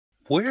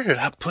Where did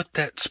I put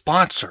that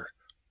sponsor?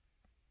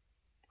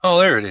 Oh,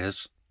 there it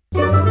is.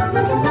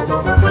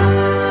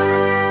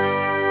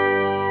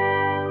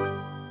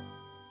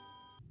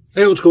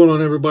 Hey, what's going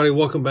on, everybody?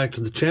 Welcome back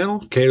to the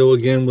channel. Kato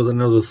again with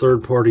another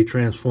third-party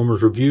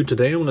Transformers review.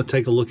 Today I'm going to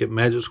take a look at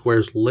Magic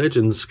Square's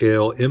Legend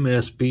Scale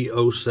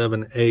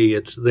MSB07a.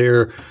 It's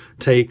their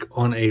take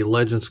on a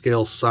Legend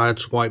Scale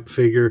Sideswipe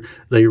figure.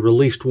 They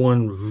released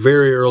one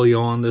very early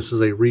on. This is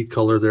a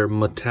recolor, their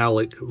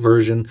metallic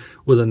version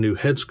with a new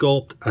head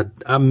sculpt.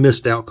 I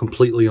missed out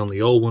completely on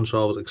the old one,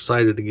 so I was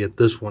excited to get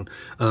this one.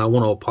 I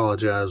want to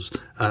apologize.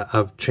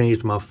 I've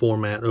changed my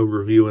format of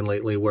reviewing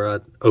lately where I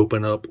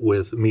open up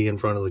with me in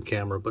front of the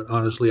camera, but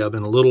honestly I've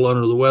been a little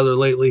under the weather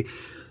lately,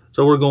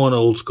 so we're going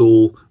old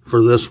school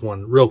for this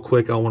one. Real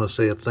quick, I want to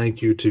say a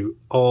thank you to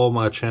all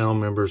my channel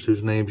members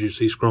whose names you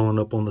see scrolling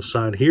up on the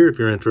side here. If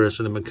you're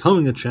interested in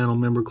becoming a channel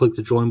member, click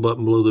the join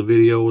button below the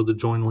video or the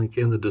join link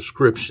in the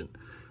description.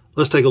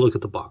 Let's take a look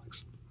at the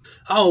box.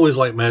 I always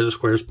like Magic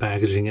Square's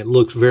packaging. It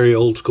looks very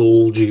old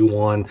school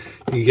G1.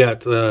 You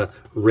got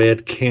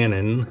red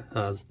cannon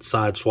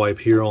Sideswipe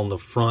here on the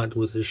front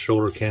with his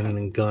shoulder cannon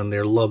and gun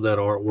there. Love that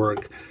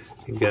artwork.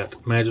 You've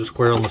got Magic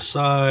Square on the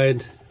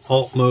side,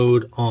 alt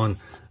mode on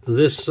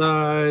this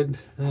side.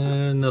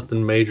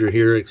 Nothing major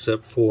here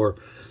except for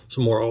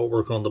some more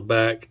artwork on the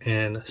back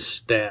and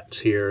stats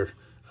here.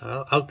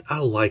 I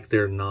like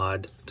their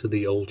nod to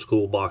the old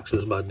school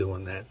boxes by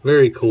doing that.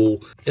 Very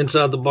cool.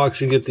 Inside the box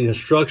you get the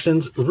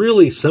instructions.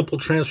 Really simple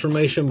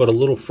transformation, but a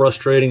little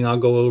frustrating. I'll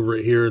go over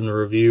it here in the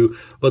review,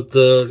 but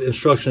the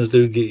instructions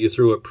do get you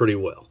through it pretty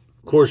well.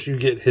 Of course, you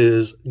get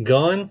his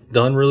gun,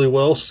 done really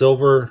well.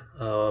 Silver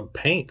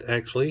paint,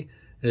 actually,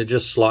 and it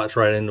just slots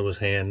right into his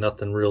hand.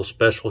 Nothing real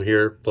special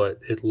here, but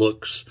it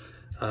looks,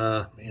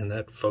 man,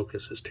 that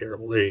focus is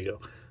terrible. There you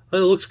go.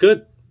 But it looks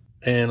good.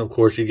 And, of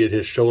course, you get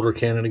his shoulder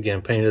cannon,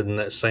 again, painted in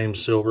that same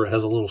silver. It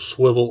has a little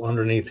swivel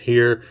underneath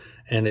here,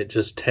 and it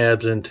just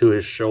tabs into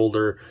his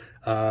shoulder.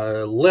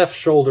 Left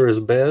shoulder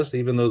is best,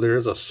 even though there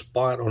is a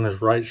spot on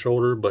his right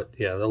shoulder. But,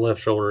 yeah, the left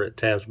shoulder, it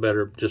tabs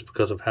better just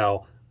because of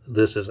how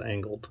this is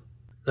angled.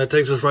 That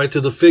takes us right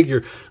to the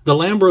figure. The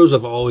Lambros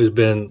have always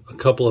been a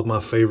couple of my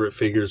favorite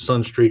figures,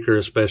 Sunstreaker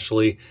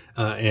especially,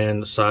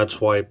 and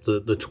Sideswipe,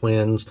 the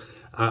twins.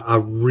 I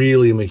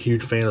really am a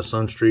huge fan of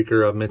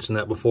Sunstreaker. I've mentioned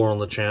that before on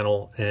the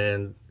channel,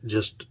 and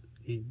just,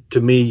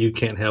 to me, you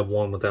can't have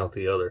one without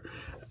the other.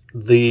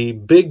 The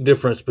big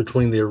difference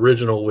between the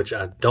original, which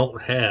I don't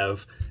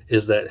have,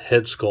 is that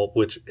head sculpt,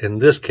 which in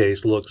this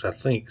case looks, I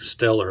think,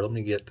 stellar. Let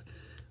me get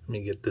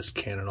this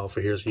cannon off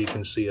of here so you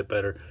can see it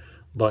better.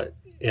 But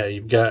yeah,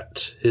 you've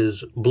got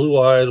his blue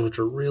eyes, which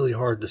are really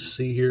hard to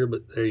see here,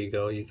 but there you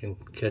go. You can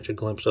catch a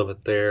glimpse of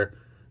it there.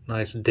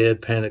 Nice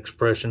deadpan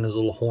expression, his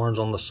little horns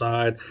on the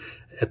side.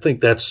 I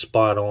think that's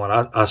spot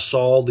on. I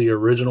saw the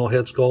original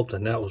head sculpt,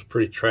 and that was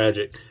pretty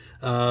tragic.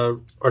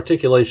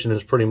 Articulation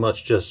is pretty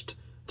much just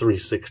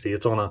 360.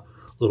 It's on a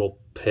little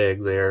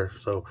peg there.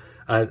 So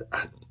I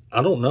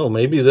don't know.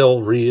 Maybe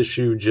they'll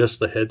reissue just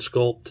the head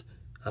sculpt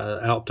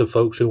out to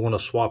folks who want to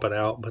swap it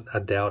out, but I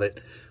doubt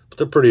it. But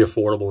they're pretty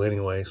affordable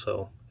anyway,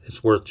 so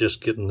it's worth just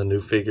getting the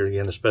new figure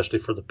again, especially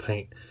for the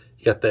paint.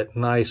 You got that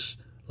nice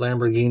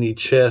Lamborghini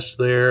chest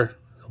there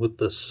with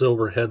the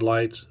silver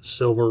headlights,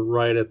 silver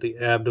right at the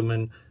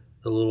abdomen,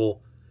 the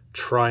little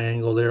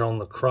triangle there on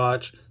the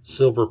crotch,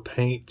 silver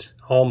paint,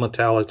 all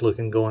metallic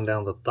looking going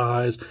down the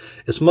thighs.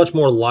 It's much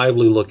more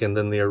lively looking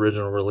than the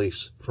original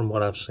release from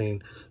what I've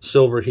seen.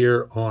 Silver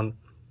here on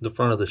the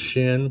front of the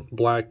shin,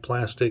 black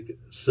plastic,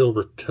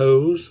 silver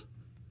toes.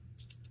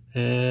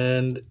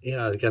 And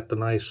yeah, I got the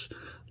nice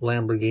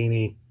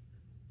Lamborghini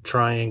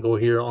triangle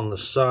here on the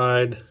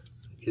side.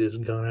 Get his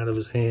gun out of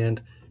his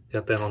hand.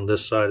 Got that on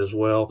this side as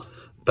well.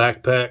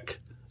 Backpack,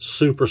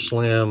 super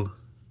slim,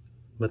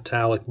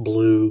 metallic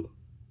blue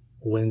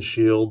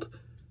windshield.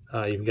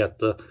 You've got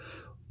the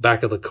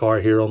back of the car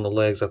here on the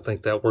legs. I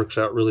think that works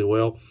out really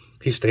well.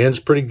 He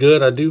stands pretty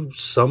good. I do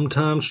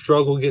sometimes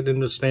struggle getting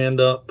him to stand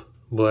up,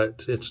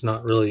 but it's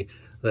not really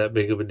that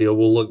big of a deal.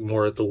 We'll look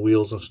more at the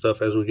wheels and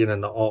stuff as we get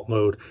into alt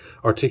mode.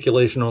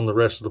 Articulation on the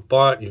rest of the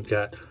bot. You've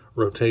got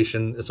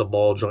rotation. It's a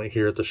ball joint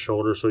here at the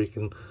shoulder, so you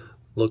can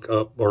look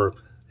up or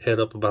head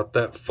up about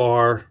that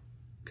far.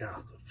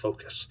 God,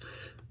 focus.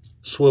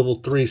 Swivel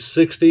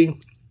 360.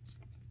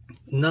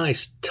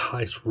 Nice,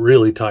 tight,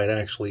 really tight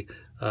actually.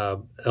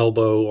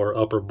 Elbow or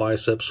upper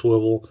bicep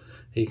swivel.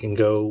 He can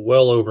go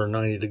well over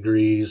 90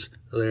 degrees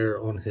there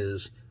on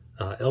his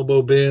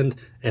elbow bend,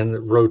 and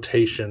the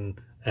rotation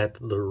at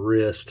the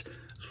wrist.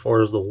 As far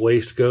as the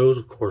waist goes,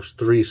 of course,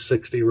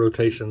 360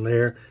 rotation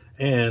there,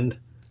 and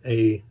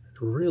a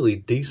really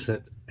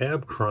decent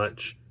ab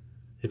crunch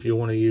if you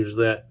want to use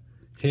that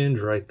hinge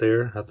right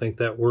there. I think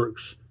that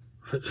works.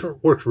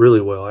 It works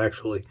really well,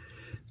 actually.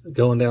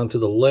 Going down to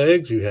the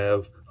legs, you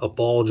have a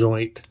ball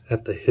joint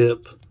at the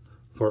hip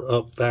for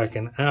up, back,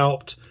 and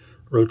out.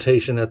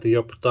 Rotation at the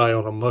upper thigh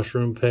on a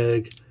mushroom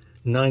peg.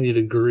 90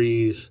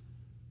 degrees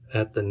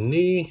at the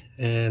knee,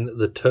 and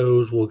the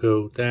toes will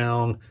go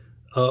down,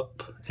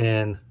 up,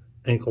 and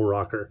ankle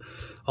rocker.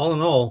 All in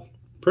all,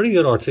 pretty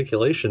good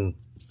articulation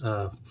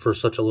for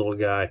such a little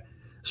guy,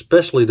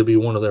 especially to be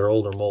one of their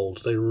older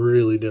molds. They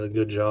really did a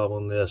good job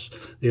on this.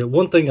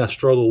 One thing I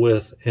struggle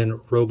with in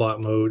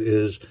robot mode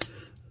is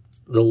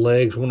the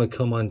legs want to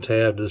come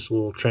untabbed. This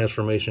little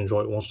transformation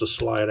joint wants to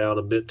slide out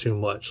a bit too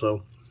much.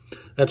 So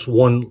that's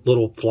one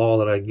little flaw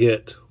that I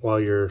get while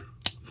you're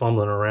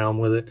fumbling around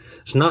with it.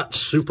 It's not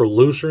super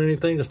loose or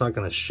anything. It's not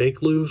going to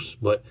shake loose,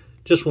 but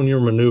just when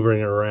you're maneuvering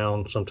it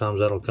around, sometimes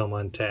that'll come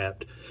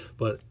untapped.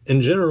 But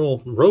in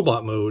general,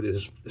 robot mode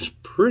is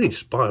pretty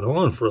spot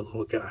on for a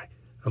little guy.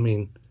 I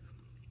mean,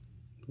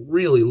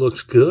 really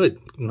looks good.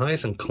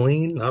 Nice and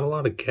clean. Not a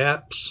lot of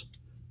gaps.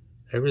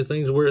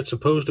 Everything's where it's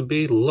supposed to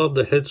be. Love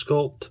the head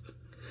sculpt.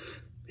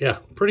 Yeah,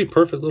 pretty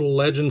perfect little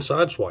Legend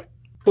Sideswipe.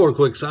 For a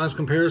quick size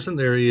comparison,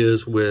 there he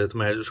is with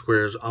Magic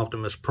Square's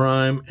Optimus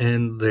Prime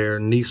and their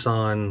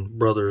Nissan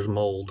Brothers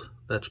mold.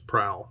 That's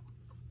Prowl.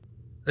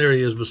 There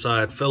he is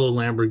beside fellow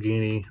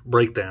Lamborghini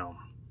Breakdown.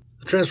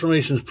 The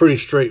transformation is pretty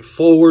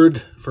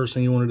straightforward. First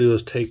thing you want to do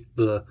is take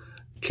the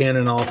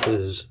cannon off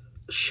his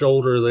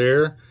shoulder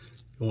there.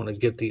 You want to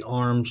get the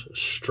arms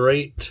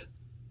straight.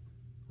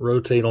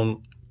 Rotate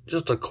them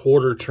just a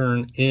quarter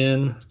turn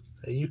in.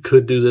 You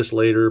could do this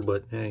later,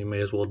 but you may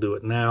as well do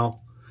it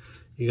now.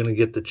 You're going to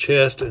get the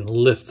chest and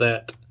lift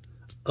that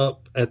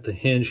up at the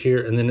hinge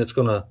here, and then it's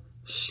going to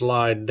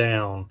slide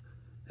down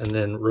and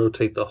then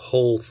rotate the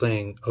whole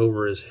thing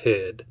over his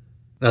head.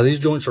 Now these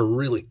joints are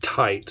really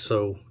tight,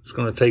 so it's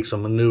going to take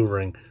some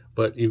maneuvering,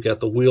 but you've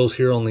got the wheels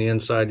here on the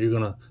inside. You're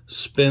going to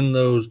spin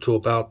those to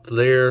about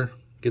there,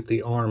 get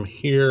the arm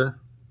here,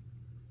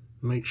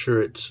 make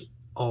sure it's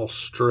all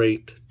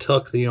straight,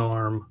 tuck the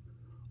arm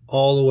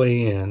all the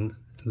way in,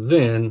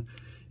 then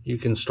you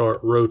can start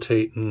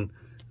rotating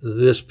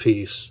this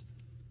piece,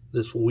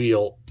 this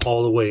wheel,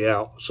 all the way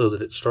out so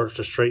that it starts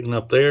to straighten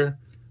up there.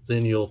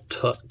 Then you'll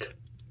tuck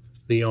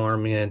the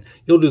arm in.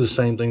 You'll do the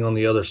same thing on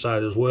the other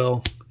side as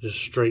well. Just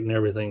straighten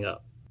everything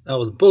up. Now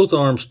with both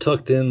arms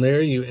tucked in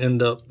there, you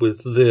end up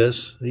with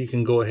this. You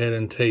can go ahead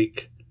and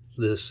take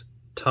this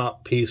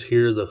top piece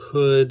here, the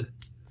hood,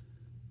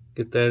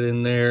 get that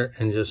in there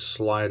and just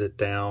slide it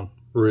down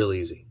real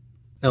easy.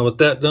 Now with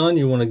that done,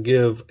 you want to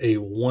give a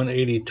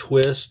 180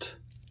 twist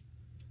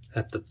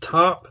at the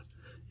top.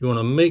 You want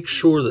to make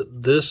sure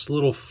that this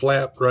little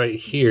flap right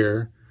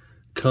here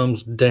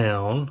comes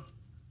down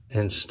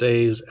and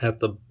stays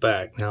at the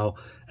back. Now,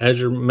 as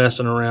you're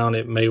messing around,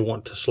 it may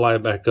want to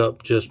slide back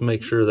up. Just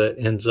make sure that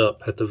ends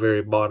up at the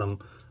very bottom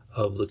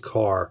of the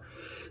car.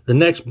 The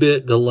next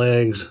bit, the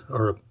legs,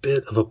 are a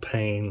bit of a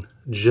pain,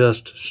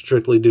 just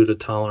strictly due to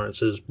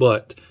tolerances.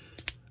 But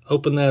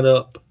open that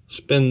up,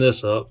 spin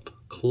this up,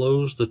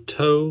 close the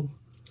toe.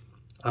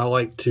 I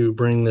like to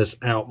bring this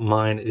out.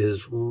 Mine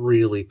is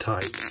really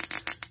tight.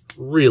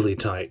 Really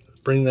tight.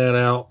 Bring that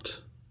out.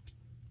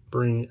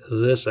 Bring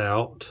this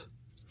out.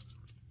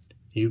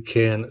 You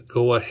can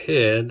go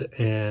ahead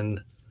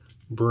and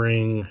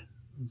bring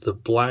the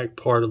black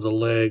part of the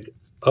leg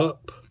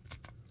up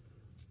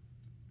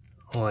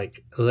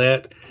like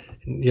that.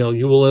 You know,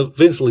 you will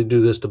eventually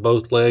do this to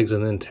both legs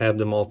and then tab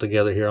them all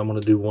together here. I'm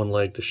going to do one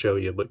leg to show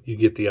you, but you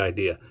get the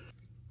idea.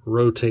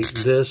 Rotate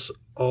this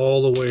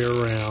all the way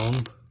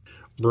around.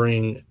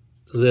 Bring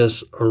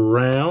this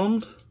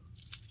around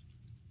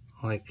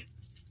like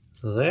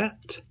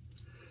that.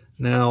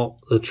 Now,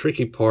 the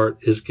tricky part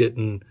is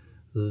getting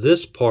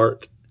this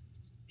part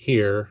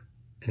here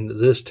and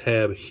this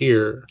tab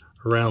here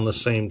around the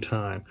same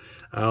time.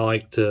 I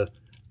like to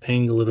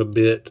angle it a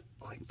bit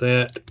like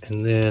that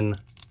and then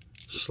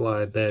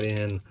slide that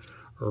in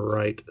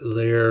right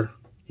there.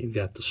 You've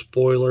got the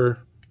spoiler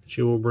that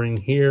you will bring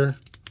here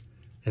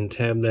and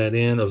tab that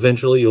in.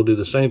 Eventually you'll do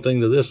the same thing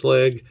to this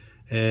leg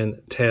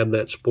and tab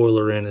that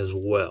spoiler in as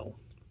well.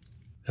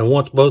 And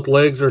once both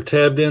legs are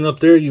tabbed in up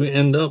there, you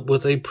end up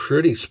with a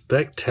pretty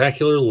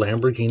spectacular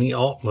Lamborghini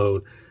alt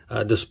mode.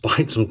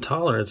 Despite some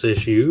tolerance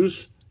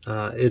issues,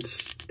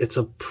 it's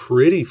a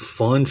pretty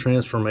fun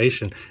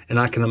transformation, and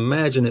I can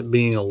imagine it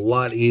being a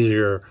lot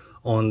easier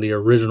on the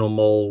original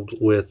mold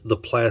with the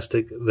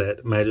plastic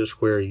that Magic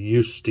Square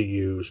used to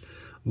use.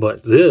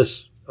 But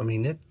this, I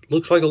mean, it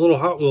looks like a little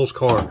Hot Wheels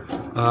car.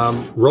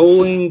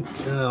 Rolling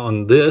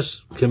on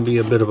this can be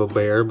a bit of a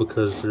bear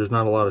because there's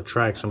not a lot of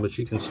traction, but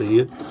you can see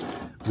it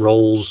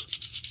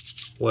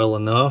rolls well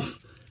enough.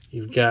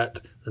 You've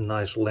got the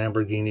nice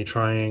Lamborghini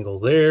triangle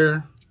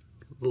there.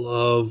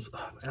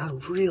 I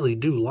really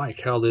do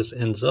like how this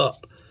ends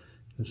up.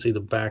 You can see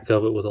the back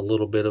of it with a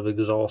little bit of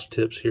exhaust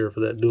tips here for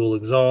that dual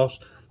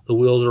exhaust. The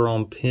wheels are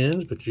on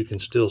pins, but you can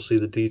still see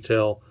the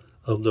detail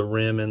of the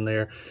rim in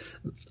there.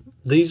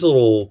 These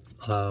little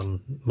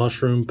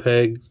mushroom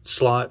peg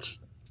slots,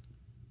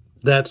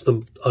 that's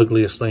the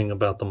ugliest thing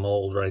about the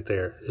mold right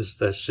there, is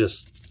that's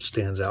just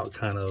stands out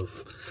kind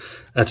of.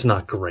 That's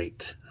not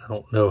great. I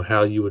don't know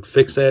how you would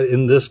fix that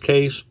in this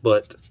case,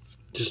 but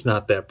just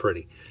not that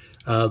pretty.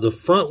 The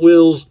front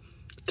wheels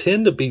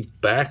tend to be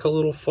back a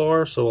little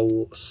far,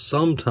 so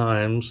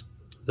sometimes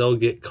they'll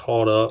get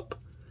caught up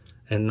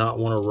and not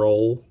want to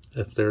roll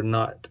if they're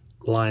not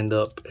lined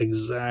up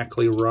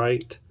exactly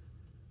right.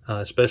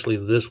 especially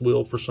this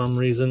wheel for some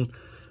reason.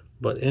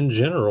 But in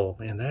general,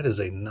 man, that is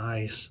a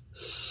nice,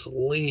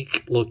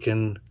 sleek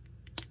looking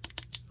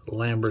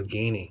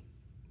Lamborghini.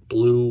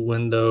 Blue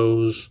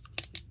windows.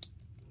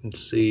 You can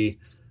see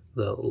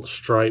the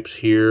stripes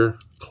here,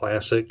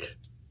 classic.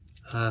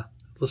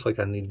 Looks like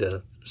I need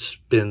to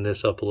spin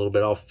this up a little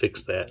bit. I'll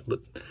fix that,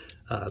 but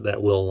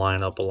that will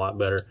line up a lot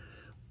better.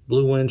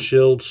 Blue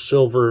windshield,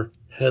 silver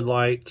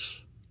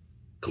headlights.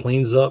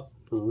 Cleans up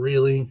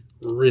really,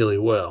 really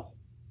well.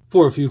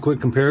 For a few quick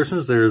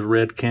comparisons, there's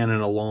Red Cannon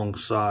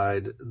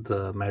alongside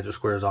the Magic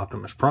Squares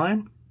Optimus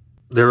Prime.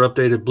 Their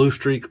updated Blue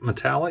Streak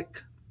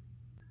Metallic.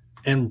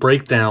 And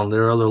Breakdown,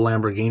 their other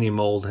Lamborghini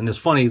mold. And it's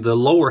funny, the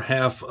lower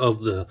half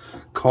of the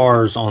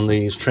cars on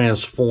these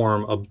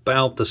transform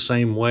about the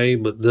same way,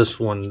 but this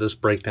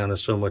Breakdown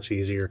is so much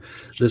easier.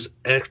 This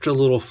extra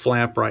little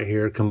flap right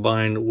here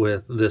combined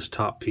with this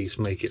top piece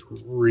make it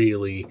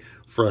really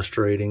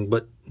frustrating,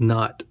 but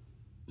not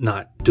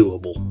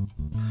doable.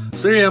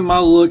 So there you have my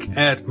look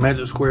at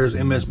Magic Squares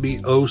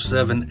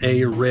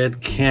MSB07a Red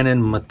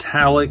Cannon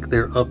Metallic,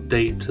 their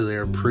update to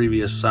their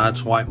previous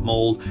Sideswipe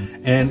mold,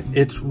 and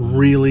it's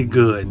really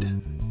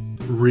good,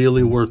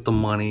 really worth the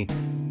money,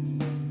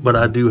 but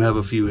I do have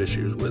a few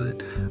issues with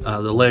it.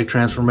 The leg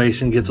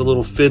transformation gets a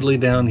little fiddly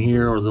down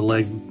here, or the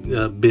leg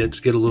bits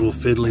get a little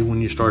fiddly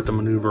when you start to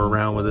maneuver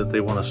around with it.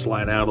 They want to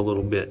slide out a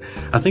little bit.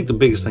 I think the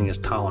biggest thing is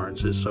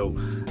tolerances. So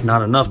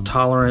not enough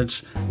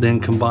tolerance, then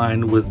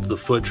combined with the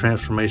foot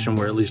transformation,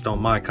 where at least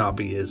on my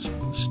copy is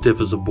stiff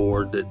as a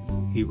board, that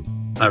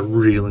I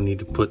really need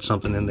to put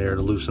something in there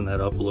to loosen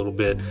that up a little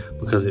bit,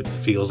 because it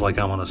feels like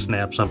I'm going to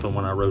snap something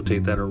when I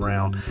rotate that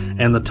around.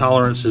 And the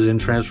tolerance is in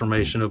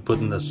transformation of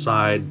putting the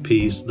side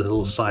piece, the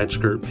little side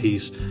skirt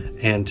piece,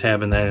 and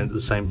tabbing that in at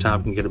the same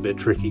time can get a bit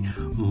tricky.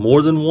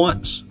 More than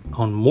once,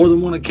 on more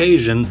than one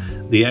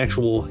occasion, the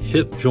actual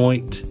hip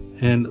joint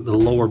and the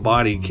lower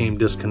body came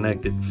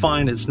disconnected.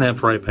 Fine, it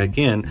snaps right back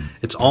in.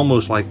 It's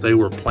almost like they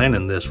were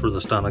planning this for the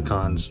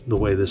Stunticons, the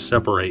way this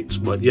separates.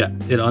 But yeah,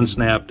 it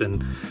unsnapped,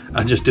 and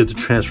I just did the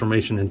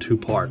transformation in 2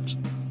 parts.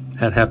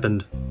 That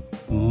happened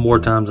more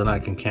times than I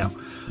can count.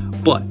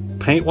 But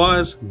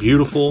paint-wise,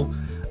 beautiful.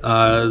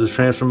 The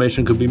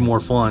transformation could be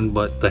more fun,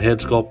 but the head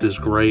sculpt is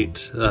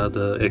great.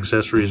 The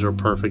accessories are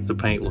perfect. The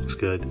paint looks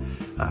good.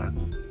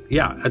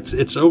 Yeah,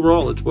 it's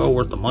overall, it's well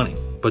worth the money.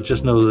 But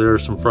just know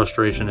there's some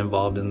frustration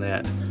involved in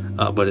that,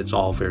 but it's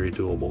all very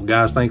doable.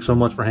 Guys, thanks so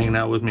much for hanging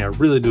out with me. I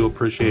really do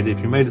appreciate it. If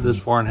you made it this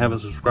far and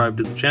haven't subscribed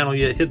to the channel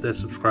yet, hit that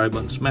subscribe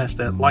button, smash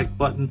that like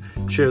button,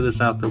 share this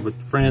out there with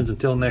your friends.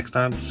 Until next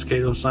time, this is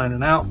Kato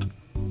signing out.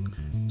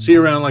 See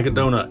you around like a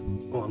donut.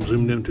 Oh, I'm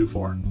zoomed in too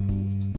far.